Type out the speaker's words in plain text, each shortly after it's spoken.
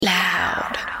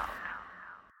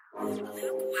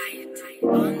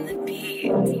on the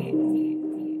beat.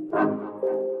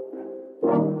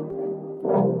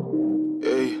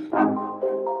 Hey.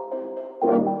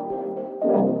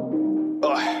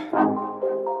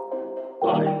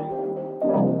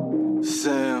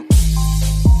 Sam.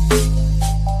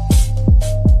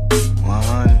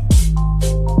 100.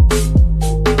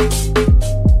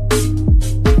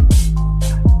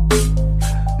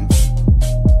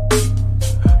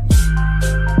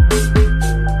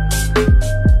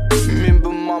 Remember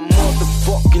my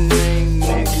motherfucking name,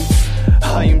 nigga.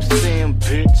 I am Sam,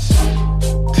 bitch.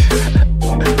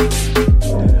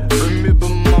 Remember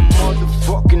my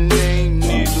motherfucking name,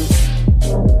 nigga.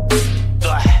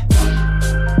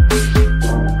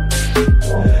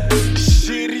 This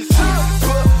shit is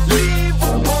unbelievable.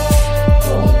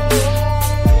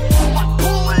 I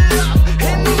pull up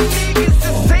and the niggas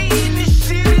are saying this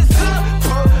shit is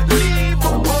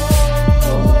unbelievable.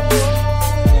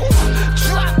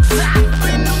 Drop top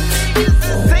and the niggas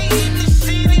are saying this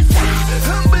shit is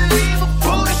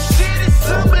unbelievable. This shit is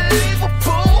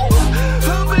unbelievable.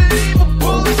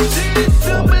 Unbelievable. This shit is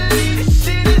unbelievable. This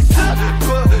shit is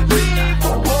unbelievable.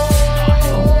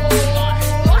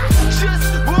 Just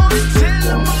wanna tell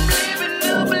them I'm living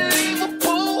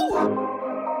unbelievable.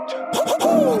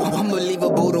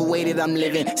 Unbelievable the way that I'm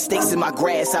living. Stakes in my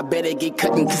grass, I better get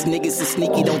cutting. Cause niggas is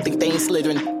sneaky, don't think they ain't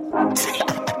slithering.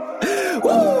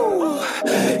 Woo!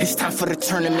 It's time for the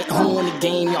tournament. Who won the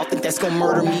game? Y'all think that's gonna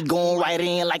murder me? Going right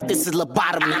in like this is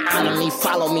lobotomy. Honor me,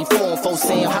 follow me, 4-4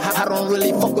 Sam. I don't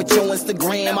really fuck with your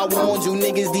Instagram. I warned you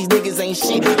niggas, these niggas ain't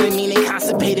shit. They mean they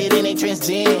constipated and they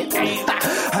transgender.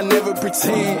 I never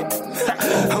pretend.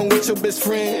 I'm with your best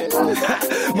friend.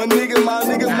 My nigga,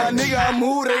 I'm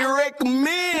who they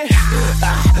recommend.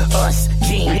 Us,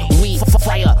 gang, we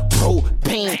fire,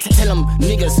 propane. Tell them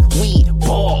niggas we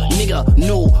ball, nigga,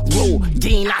 no roll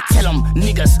game. I tell them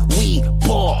niggas we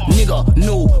ball, nigga,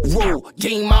 no roll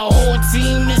game. My whole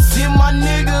team is in my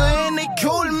nigga and they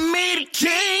callin' me the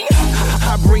king.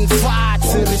 I bring fire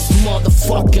to this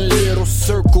motherfucking little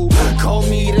circle. Call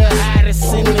me the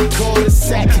hottest in the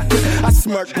cul-de-sac. I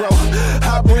smirk, bro.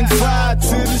 I bring fire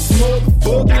to this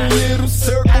motherfucking little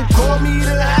circle. Call me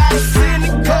the hottest in the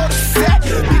cul-de-sac.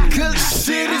 Because this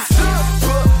shit is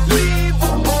unbelievable.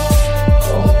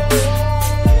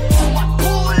 I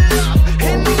pull up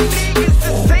and the niggas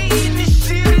are saying this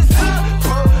shit is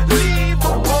unbelievable.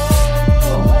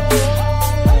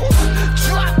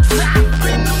 Drop top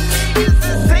and the niggas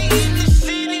are saying this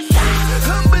shit is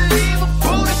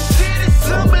unbelievable. This shit is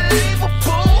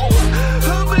unbelievable.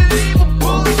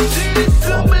 Unbelievable. This shit is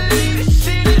unbelievable. This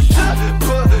shit is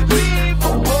unbelievable.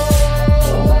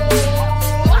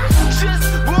 Just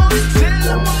wanna tell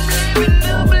them I'm living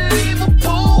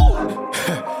unbelievable.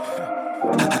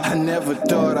 I never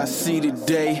thought I'd see the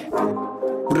day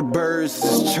where the birds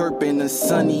is chirping, the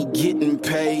sunny getting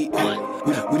paid.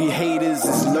 Where the haters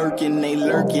is lurking, they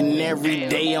lurking every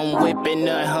day. I'm whipping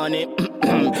 100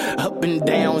 up and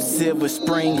down Silver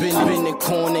Spring. Been the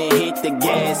corner, hit the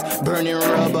gas, burning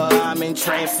rubber. I'm in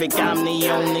traffic, I'm the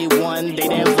only one. They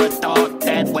never thought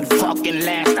that would fucking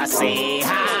last. I say ha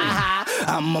ha,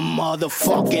 I'm a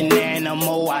motherfucking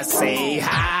animal. I say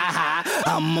ha ha,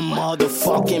 I'm a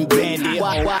motherfucking bandit.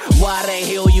 Why the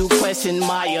hell you question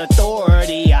my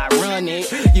authority? I run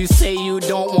it. You say you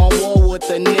don't want war with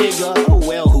a nigga.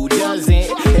 Well, who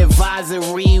doesn't?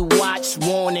 Advisory, watch,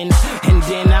 warning. And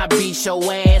then I beat your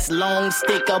ass. Long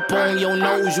stick up on your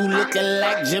nose. You looking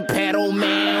like Geppetto,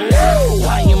 man. Woo!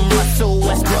 I am Russell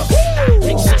Westbrook.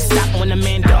 Big shot stop when the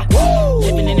man duck.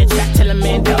 Living in the trap till the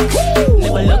man duck.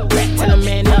 Never look back till the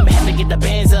man up. Had to get the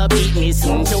bands up. Eat me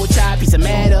some chocha, piece of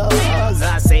matter.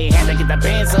 I say, had to get the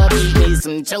bands up. Eat me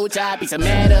some chocha, piece of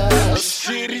matter.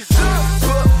 Shit is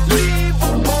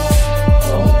unbelievable.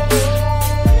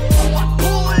 I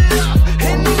pull up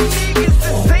and the niggas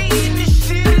are saying this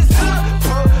shit is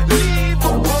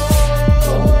unbelievable.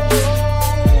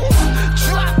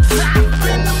 Drop top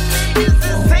and the niggas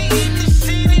are saying this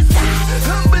shit is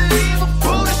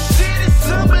unbelievable. This shit is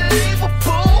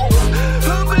unbelievable.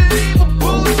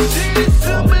 Unbelievable. This shit is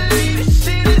unbelievable. This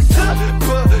shit is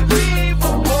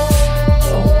unbelievable.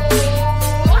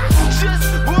 Just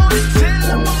wanna tell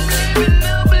them I'm living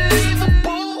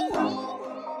unbelievable.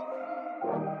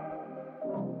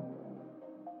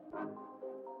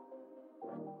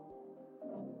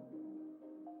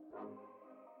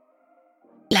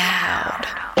 Loud.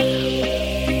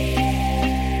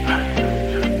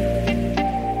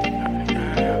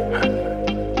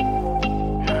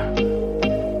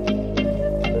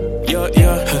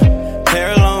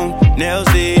 Hair long, nails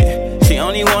did. She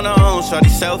only want her own, shawty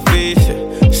selfish.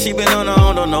 She been on her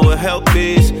own, don't know what help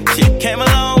is. She came a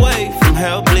long way from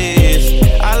helpless.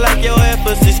 I like your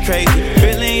efforts, it's crazy.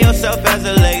 Feeling yourself as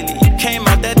a lady. You came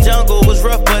out that jungle, was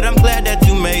rough, but I'm glad that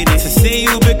you made it. To see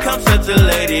you become such a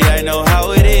lady, I know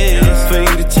how it is. For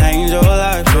you to change your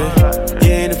life, yeah.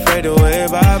 You ain't afraid to wear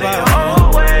bye-bye.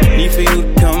 Need for you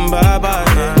to come bye-bye,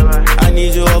 yeah. I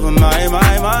need you over my way.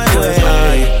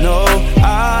 I know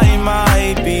I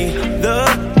might be the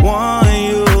one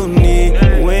you need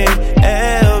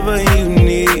whenever you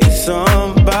need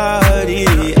somebody.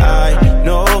 I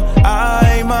know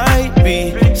I might be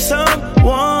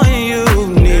someone you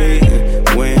need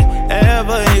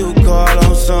whenever you call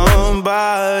on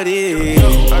somebody.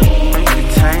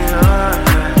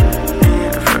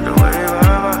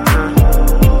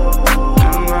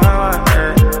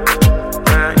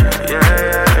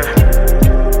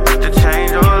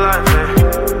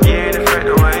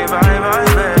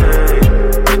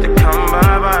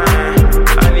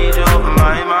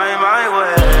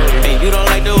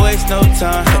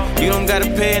 You don't gotta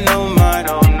pay no mind.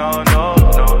 No.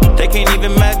 They can't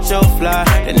even match your fly,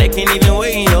 and they can't even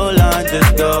wait in your line.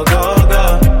 Just go.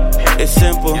 It's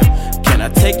simple. Can I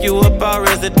take you up our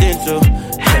residential?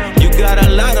 You got a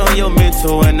lot on your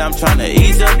mental, and I'm tryna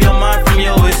ease up your mind from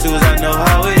your issues. I know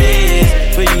how it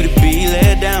is for you to be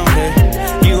let down here.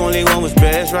 You only want what's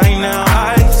best right now.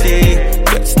 I see.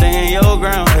 Got to stand your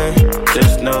ground here.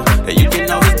 Just know that you can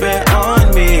always bet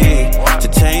on me to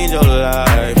change your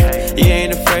life. You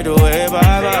ain't afraid to wear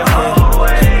bye-bye,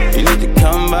 hey. You need to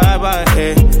come bye-bye,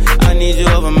 hey. I need you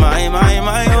over my way.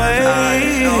 I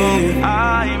know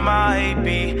I might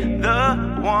be the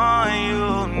one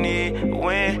you need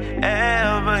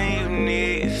whenever you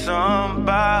need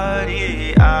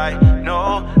somebody. I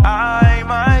know I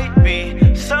might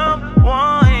be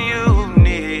someone you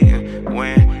need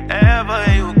whenever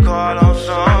you call on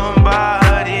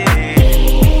somebody.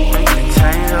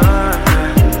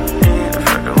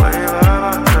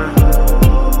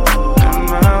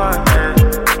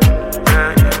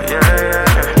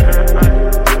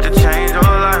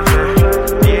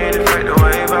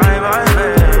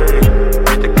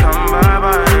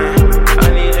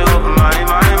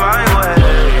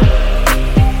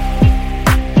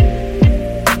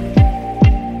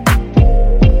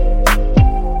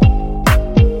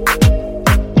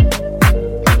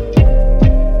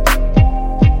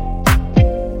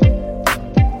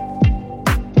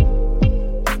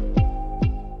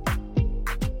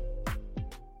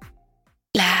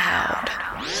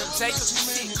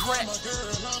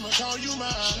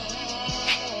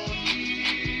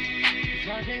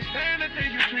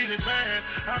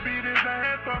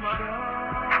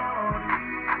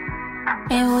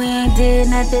 And we ain't did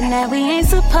nothing that we ain't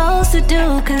supposed to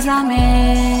do, cause I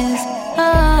miss,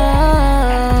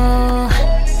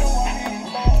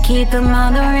 keep him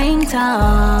on the ringtone.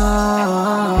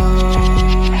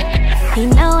 He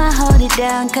know I hold it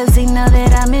down, cause he know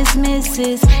that I miss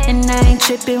misses. And I ain't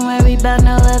tripping, worried about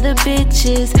no other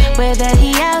bitches. Whether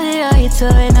he out here or he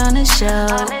touring on a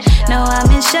show. No, I'm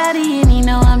in shawty and he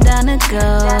know I'm down to go.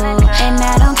 And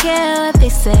I don't care what they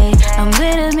say, I'm with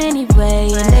him anyway.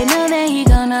 And they know that he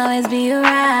gon' always be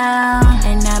around.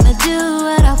 And I'ma do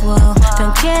what I want,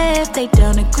 don't care if they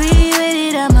don't agree with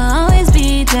it, I'ma always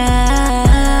be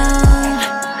down.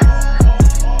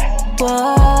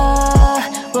 Whoa.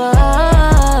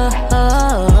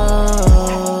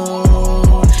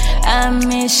 I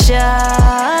miss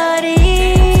shawty.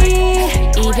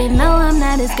 Even though I'm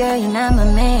not his girl, you know I'm a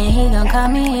man, he gon' call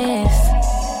me his.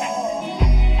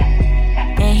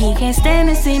 And he can't stand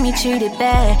to see me treated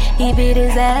bad, he beat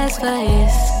his ass for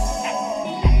his.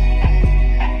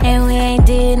 And we ain't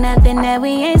did nothing that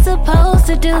we ain't supposed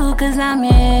to do, cause I'm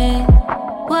in.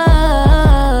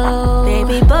 Whoa,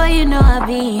 baby boy, you know I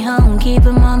be home, keep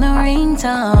him on the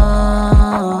ringtone.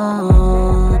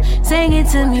 Sing it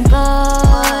to me,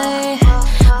 boy,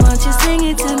 won't you sing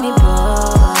it to me,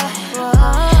 boy?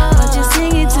 Won't you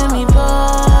sing it to me, boy?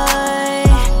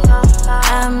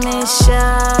 I miss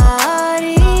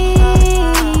shawty,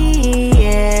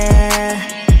 yeah.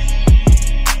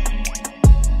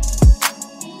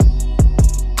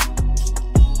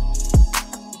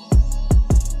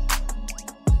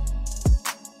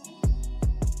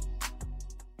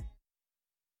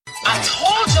 I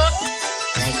told ya.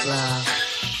 Make love.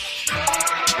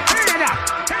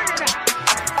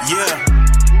 Yeah.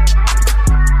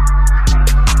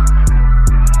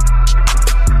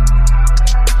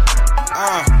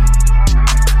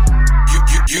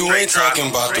 You ain't talking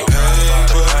about the paper.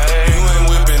 You ain't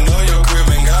whipping on your crib,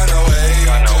 ain't got no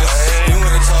haters. You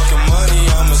ain't talking money,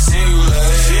 I'ma see you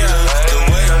later.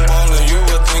 The way I'm ballin', you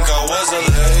would think I was a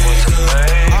Laker.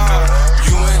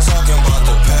 You ain't talking about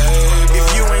the paper. If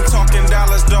you ain't talking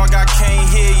dollars, dog, I can't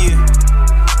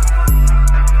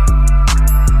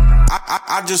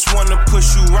I just wanna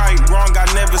push you right, wrong, I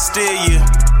never steer you.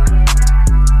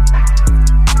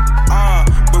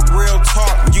 But real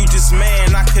talk, you just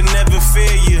man, I could never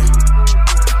fear you.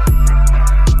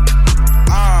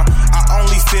 I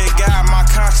only fear God, my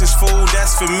conscience fool,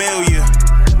 that's familiar.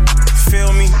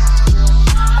 Feel me?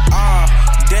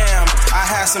 Damn, I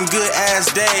had some good ass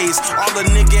days. All a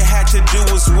nigga had to do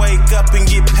was wake up and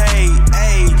get paid.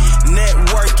 Ayy,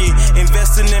 networking,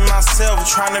 investing in myself,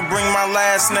 trying to bring my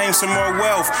last name some more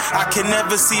wealth. I can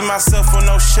never see myself on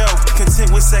no shelf,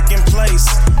 content with second place.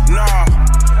 Nah,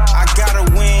 I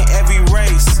gotta win every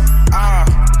race.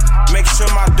 Make sure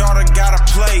my daughter got a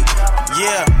plate.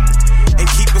 Yeah. And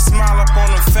keep a smile up on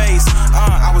her face.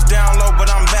 I was down low,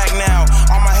 but I'm back now.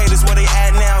 All my haters, where they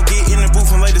at now? Get in the booth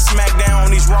and lay the smack down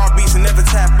on these raw beats and never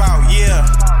tap out, yeah.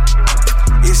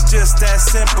 It's just that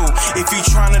simple. If you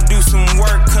tryna do some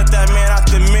work, cut that man out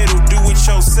the middle. Do it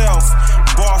yourself.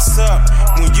 Boss up.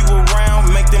 When you around,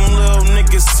 make them little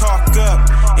niggas talk up.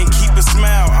 And keep a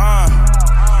smile,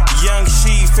 Young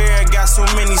She Fair got so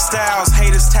many styles.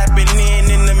 Haters tapping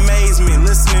in amazement.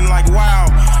 Listening like wow.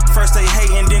 First they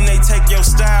hating, then they take your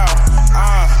style.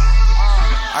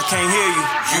 I can't hear you.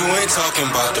 You ain't talking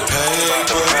about the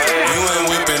paper. You ain't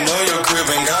whipping on your crib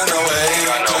and got no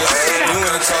haters. You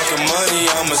ain't talking money,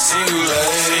 I'ma see you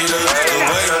later. The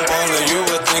way I'm ballin', you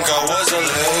would think I was a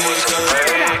Laker.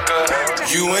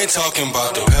 You ain't talking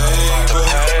about the paper.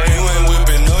 You ain't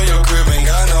whipping on your crib and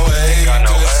got no haters.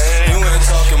 You ain't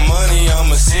talking money,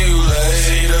 I'ma see you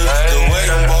later. The way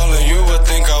I'm ballin', you would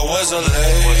think I was a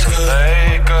Laker.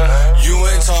 You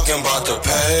ain't talking about the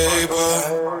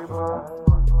paper.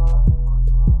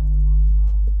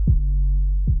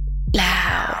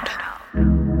 Loud.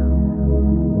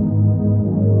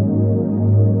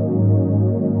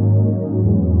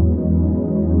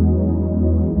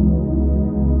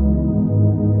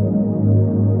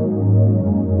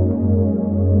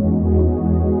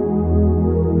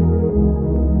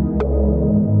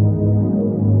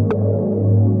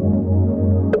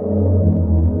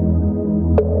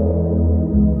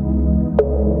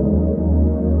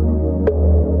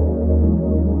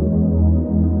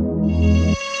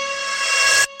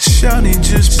 Shawty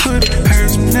just put her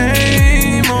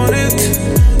name on it.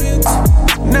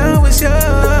 Now it's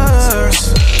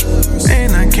yours,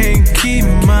 and I can't keep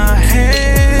my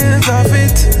hands off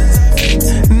it.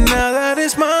 Now that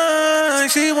it's mine,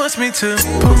 she wants me to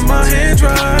put my hands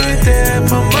right there,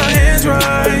 put my hands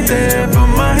right there, put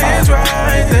my hands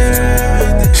right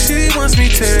there. She wants me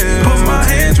to put my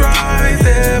hands right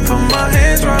there, put my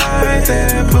hands right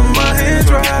there, put my hands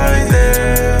right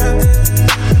there.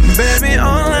 Baby,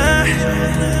 all I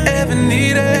ever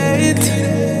needed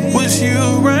was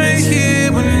you right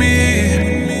here with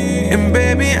me. And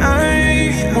baby,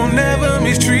 I won't never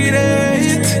mistreat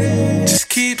it. Just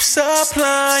keep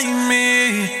supplying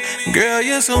me. Girl,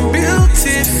 you're so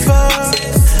beautiful.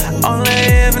 All I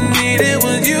ever needed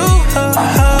was you.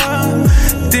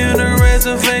 Dinner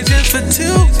reservations for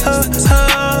two.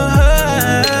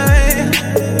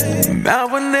 I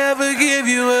would never give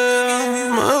you up.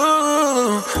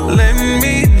 Let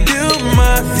me do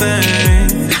my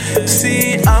thing.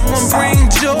 See, I'ma bring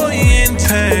joy and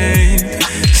pain.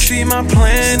 See, my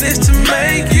plan is to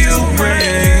make you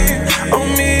rain on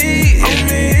me, on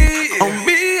me, on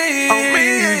me, on me.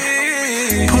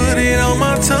 Put it on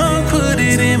my tongue, put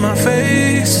it in my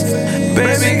face.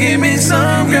 Baby, give me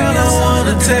some, girl, I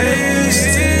wanna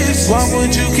taste. Why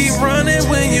would you keep running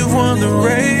when you won the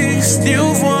race?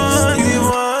 You've won, you've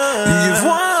won, you've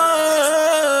won.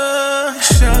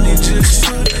 Shawty just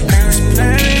put her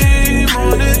name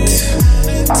on it.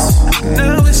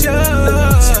 Now it's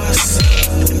yours,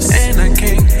 and I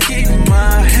can't keep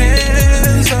my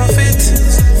hands off it.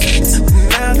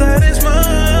 Now that it's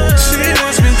mine, she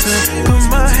wants me to put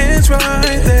my hands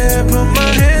right there, put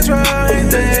my hands right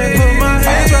there, put my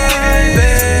hands right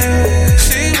there.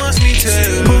 She wants me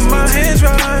to put my hands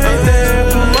right there,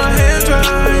 put my hands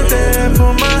right there,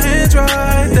 put my hands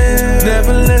right there.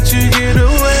 Never let you get away.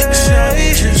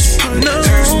 Just put no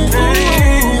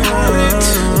name on it.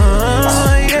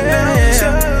 Oh yeah,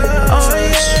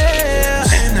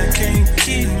 and I can't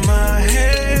keep my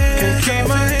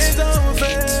hands off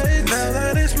it. Now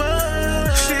that it's mine,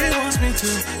 she wants me to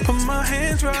put my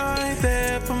hands right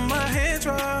there, put my hands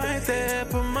right there,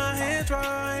 put my hands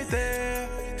right there.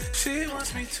 She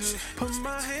wants me to put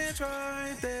my hands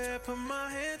right there, put my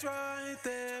hands right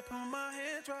there, put my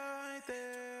hands right there.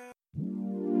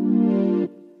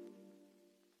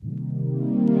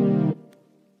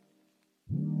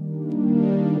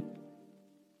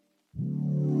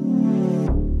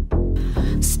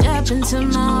 Step into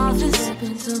my office.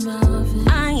 I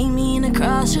ain't mean to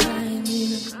cross you.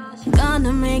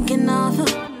 Gonna make an offer,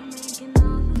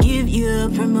 give you a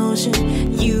promotion.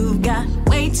 You've got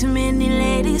way too many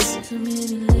ladies.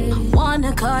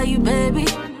 Wanna call you baby.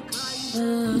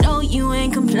 No, you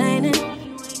ain't complaining.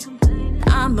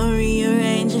 I'ma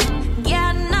rearrange it.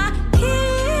 Yeah, not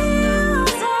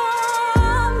heels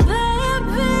on,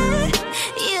 baby.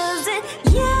 Is it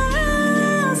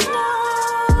yes, no,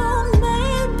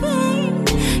 maybe?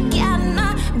 Got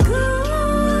my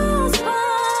goosebumps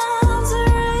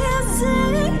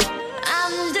raising.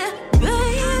 I'm debating.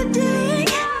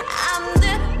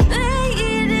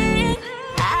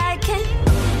 I can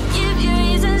give you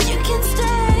reasons you can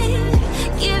stay.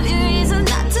 Give you reasons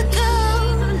not to go.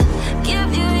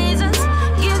 Give you reasons,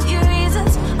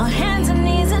 on hands and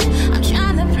knees, and I'm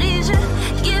trying to please you.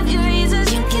 Give you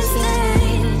reasons you can stay.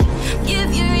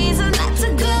 Give you reasons not to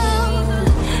go.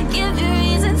 Give you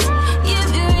reasons,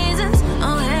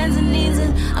 on hands and knees,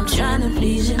 and I'm trying to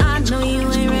please you. I know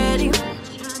you ain't ready.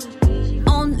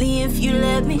 Only if you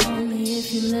let me.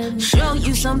 Show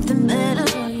you something better.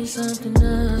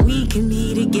 We can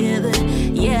be together.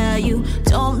 Yeah, you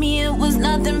told me it was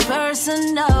nothing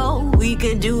personal. We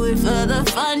could do it for the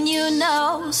fun, you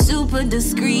know. Super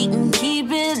discreet and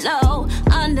keep it low.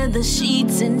 Under the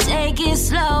sheets and take it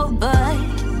slow. But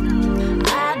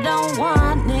I don't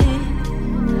want it.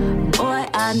 Boy,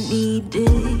 I need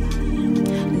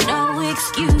it. No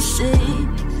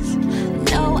excuses.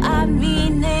 No, I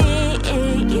mean it.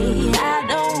 I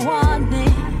don't want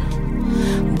it.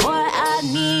 Boy, I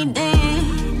need it.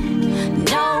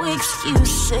 No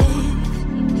excuses.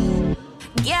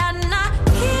 Yeah, not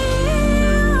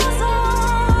heels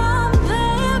on,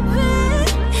 baby.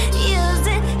 Is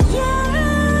it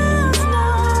yes, no,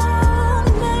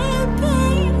 maybe?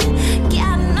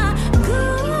 Got my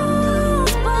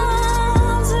goosebumps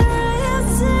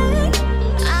raising.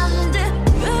 I'm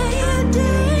debating.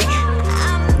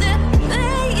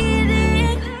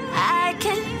 I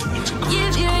can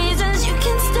give you reasons you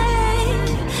can stay.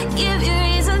 Give you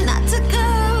reasons not to go.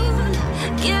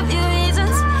 Give you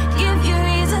reasons,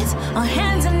 on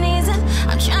hands and knees, and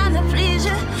I'm trying to please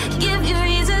you. Give you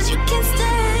reasons you can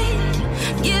stay.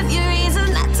 Give you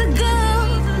reasons not to go.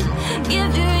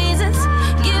 Give you reasons,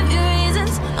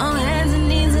 on hands and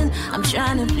knees, and I'm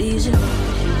trying to please you.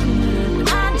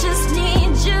 I just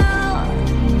need you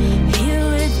here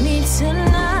with me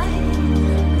tonight.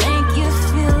 Make you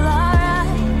feel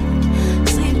alright.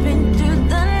 Sleeping through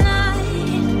the night.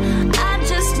 I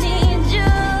just need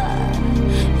you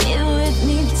here with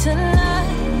me tonight.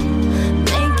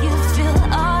 Make you feel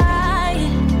alright.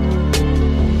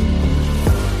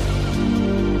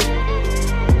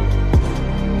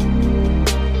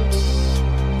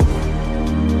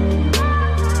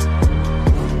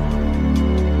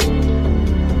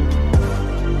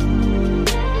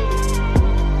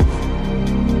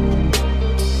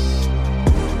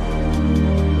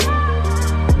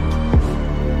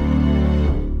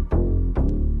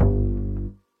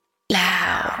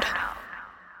 Loud.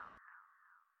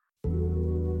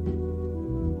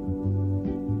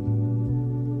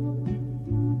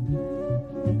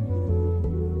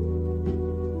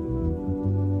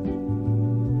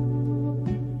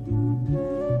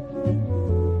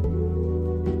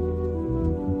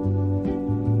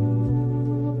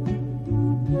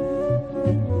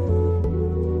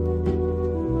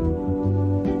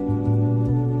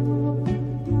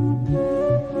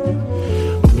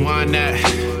 Rewind that,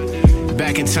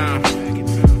 back in time.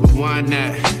 Rewind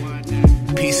that,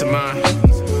 peace of mind.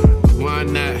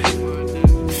 Rewind that,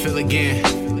 feel again.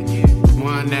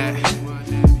 Rewind that,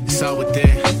 it's all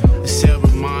within. I said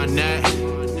rewind that,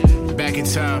 back in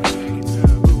time.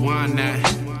 Rewind that,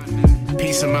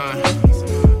 peace of mind.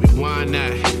 Rewind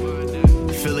that,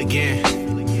 feel again.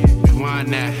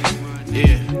 Rewind that,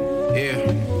 yeah.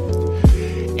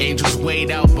 Angels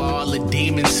weighed out by all the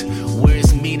demons.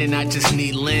 Where's meaning? I just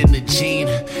need Lynn, the gene.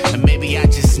 And maybe I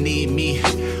just need me.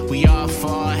 We all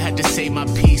fall, I had to save my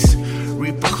peace.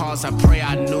 Reaper calls, I pray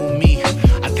I knew me.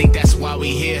 I think that's why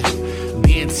we here.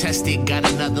 Being tested, got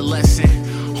another lesson.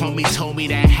 Homie told me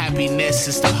that happiness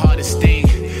is the hardest thing.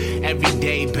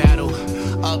 Everyday battle,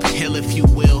 uphill if you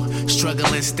will.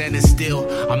 Struggling, standing still.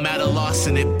 I'm at a loss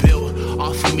and it built.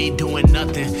 Off of me doing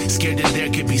nothing, scared that there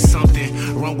could be something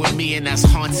wrong with me, and that's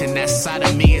haunting. That side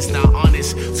of me is not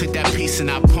honest. Took that piece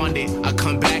and I pawned it. I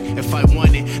come back if I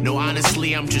want it. No,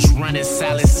 honestly, I'm just running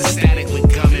silence to static with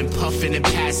gum and puffing and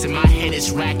passing. My head is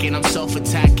racking, I'm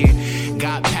self-attacking.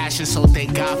 Got passion, so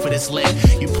thank God for this leg.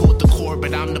 You pulled the cord,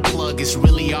 but I'm the plug. It's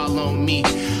really all on me.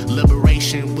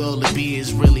 Liberation, will to be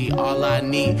is really all I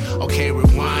need. Okay,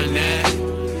 rewind that.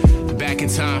 Back in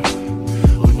time.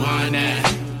 Rewind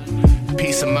that.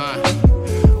 Peace of mind.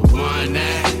 rewind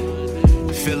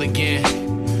that. Feel again,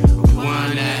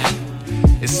 rewind that.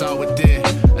 It's all within.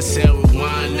 I said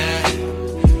rewind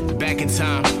that. Back in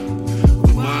time,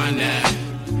 rewind that.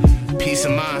 Peace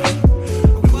of mind,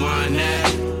 rewind that.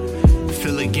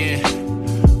 Feel again,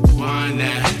 rewind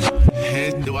that.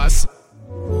 And do I see?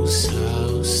 You a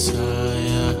star,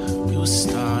 yeah. You a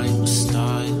star, you a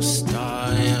star, you a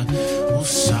star, yeah. You a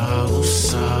star, you a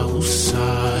star, you a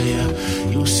star, yeah.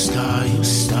 You a star, you a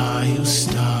star, you a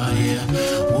star, yeah.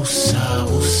 You a star,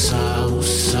 you a star, you a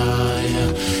star, yeah.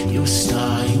 You a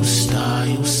star, you a star,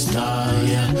 you a star,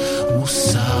 yeah. You a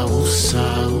star, you a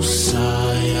star, you a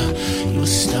star, yeah. You a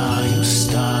star, you a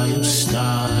star, you a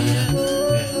star, yeah.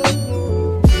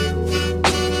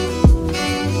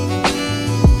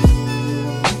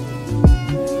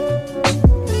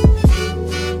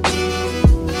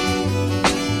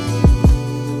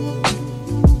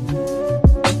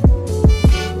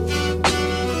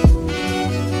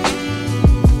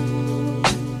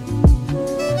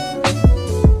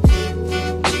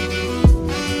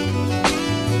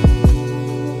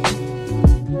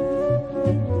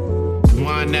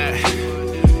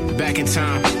 Back in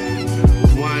time,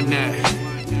 rewind that.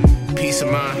 Peace of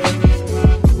mind,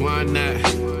 rewind that.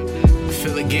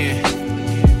 Feel again,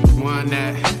 rewind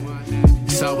that.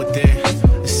 It's all within.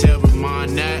 I said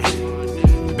rewind that.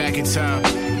 Back in time,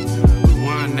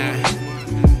 rewind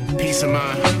that. Peace of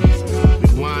mind,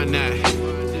 rewind that.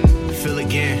 Feel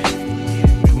again,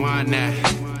 rewind that.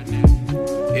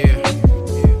 Yeah.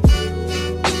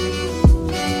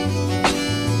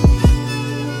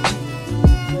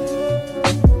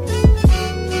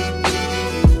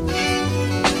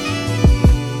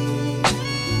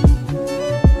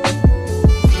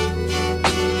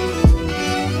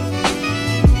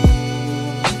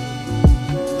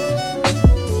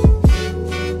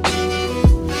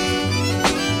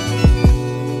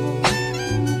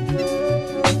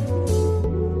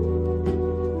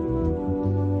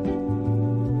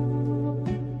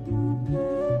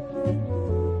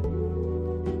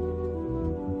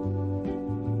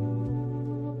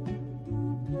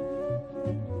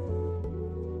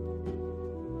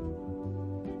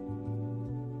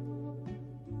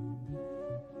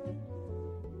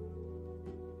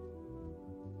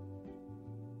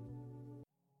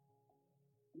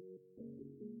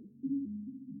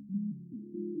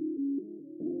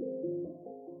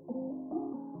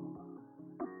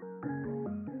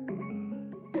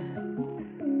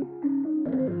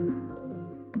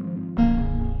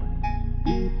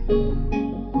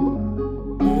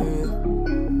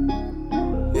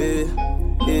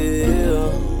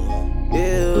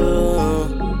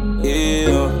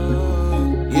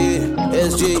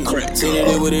 Seen it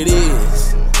ain't what it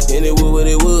is, and it was what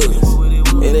it was,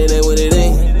 and it ain't what it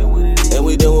ain't, and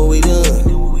we done what we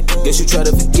done. Guess you try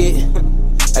to forget,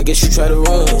 I guess you try to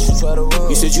run.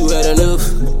 You said you had enough,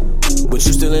 but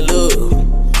you still in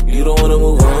love. You don't wanna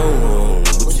move on,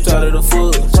 but you tired of the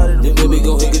fuss. Then baby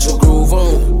go ahead get your groove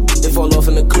on. They fall off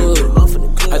in the club.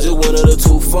 I just wanted the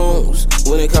 2 phones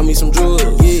when they caught me some drugs.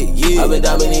 Yeah. I been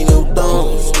diving these new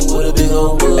thongs with a big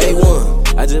old bug. A1.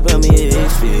 I just bought me an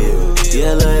X-Field.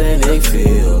 Yeah, I love that neck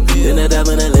feel. Then I dive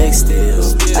in the leg still.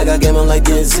 I got game on like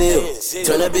Denzel.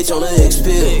 Turn that bitch on the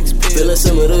X-Pill. Feeling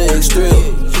similar to X-Drill.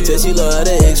 Tell she love how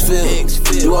that X-Feel.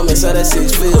 Do I miss how that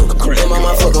 6 feel? And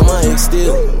my fuck on my X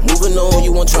still. Moving on,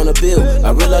 you want tryna build.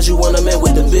 I realize you want a man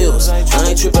with the bills. I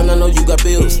ain't tripping, I know you got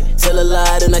bills. Tell a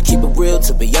lie, then I keep it real.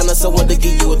 To be honest, I want to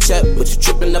give you a chat. But you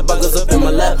tripping, that buggers up in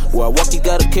my lap. Where I walk, you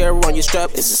gotta carry on your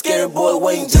strap. It's a scary boy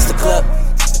waiting just to clap.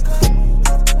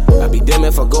 I be damn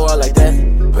if I go out like that.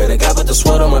 Pray to God put the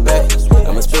sweat on my back.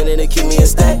 I'ma spend it and keep me a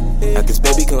stack. I guess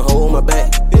baby can hold my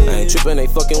back. I ain't tripping,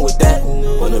 ain't fucking with that.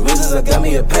 One of the reasons I got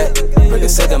me a pack. Pray to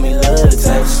say got me love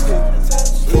attached.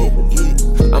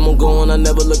 I'ma go on, I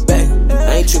never look back.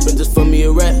 I ain't tripping just for me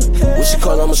a rap. What she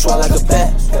call, I'ma swat like a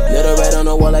bat. Let her ride on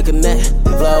the wall like a gnat.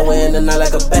 Fly away in the night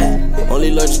like a bat. Only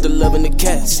allergic to loving the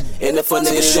cats. And if a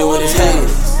nigga shit with his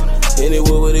hands. And it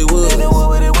was what it was. And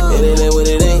it ain't what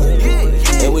it ain't.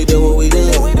 And we done what we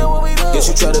done. Guess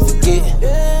you try to forget,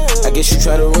 I guess you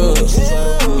try to run.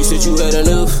 You said you had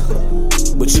enough,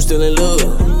 but you still in love.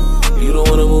 You don't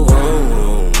wanna move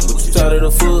on, but you tired of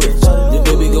the fuss. Then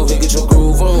baby go ahead get your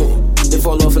groove on. They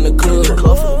fall off in the club.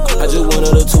 I just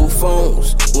wanted the 2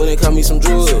 phones when they caught me some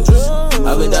drugs.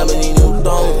 I been diving these new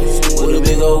thongs with a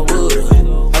big old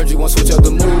bug. Heard you want switch up the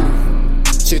mood.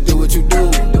 Shit, do what you do.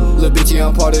 Little bitch, yeah,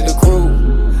 I'm part of the crew.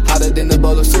 Hotter than the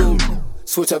bowl of soup.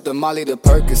 Switch up the Molly to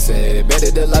Percocet,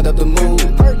 better to light up the mood.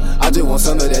 I just want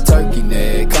some of that turkey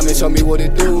neck, come and show me what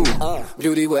it do.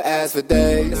 Beauty with ass for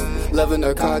days, loving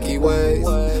her cocky ways.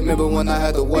 Remember when I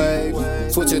had to wave,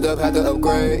 switch it up, had to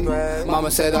upgrade.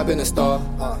 Mama said I've been a star,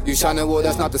 you shining, well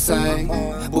that's not the same.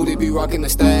 Booty be rocking the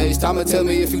stage, time to tell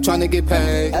me if you tryna get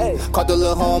paid. Caught the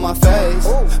little hole on my face,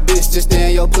 bitch just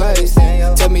stay in your place.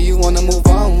 Tell me you wanna move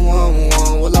on,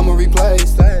 well I'ma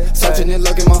replace. Searching and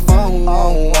looking my phone,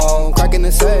 cracking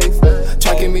the safe.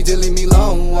 Tracking me, just leave me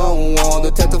alone,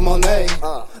 Detective Monet.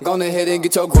 Gone ahead and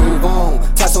get your groove on.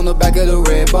 Tats on the back of the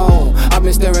red bone. I've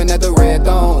been staring at the red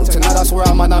dome. Tonight I swear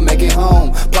I might not make it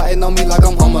home. Plotting on me like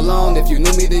I'm home alone. If you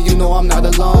knew me then you know I'm not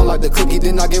alone. Like the cookie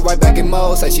then I get right back in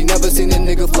mode. Say she never seen a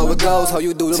nigga flow with goals. How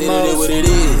you do the most? It ain't what it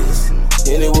is,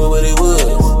 and it was what it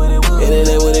was, and it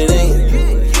ain't what it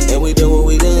ain't, and we done what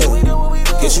we done.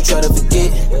 Guess you try to forget,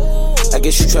 I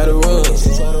guess you try to run.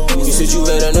 You said you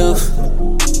had enough,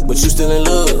 but you still in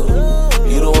love.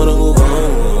 You don't wanna move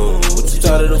on, but you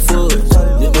tired of the fuss.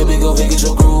 Then baby go and get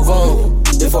your groove on.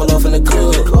 They fall off in the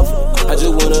club. I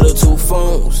just one of the two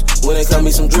phones when they call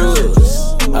me some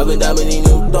drugs. I've been diving these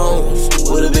new thongs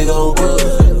with a big old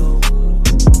bug.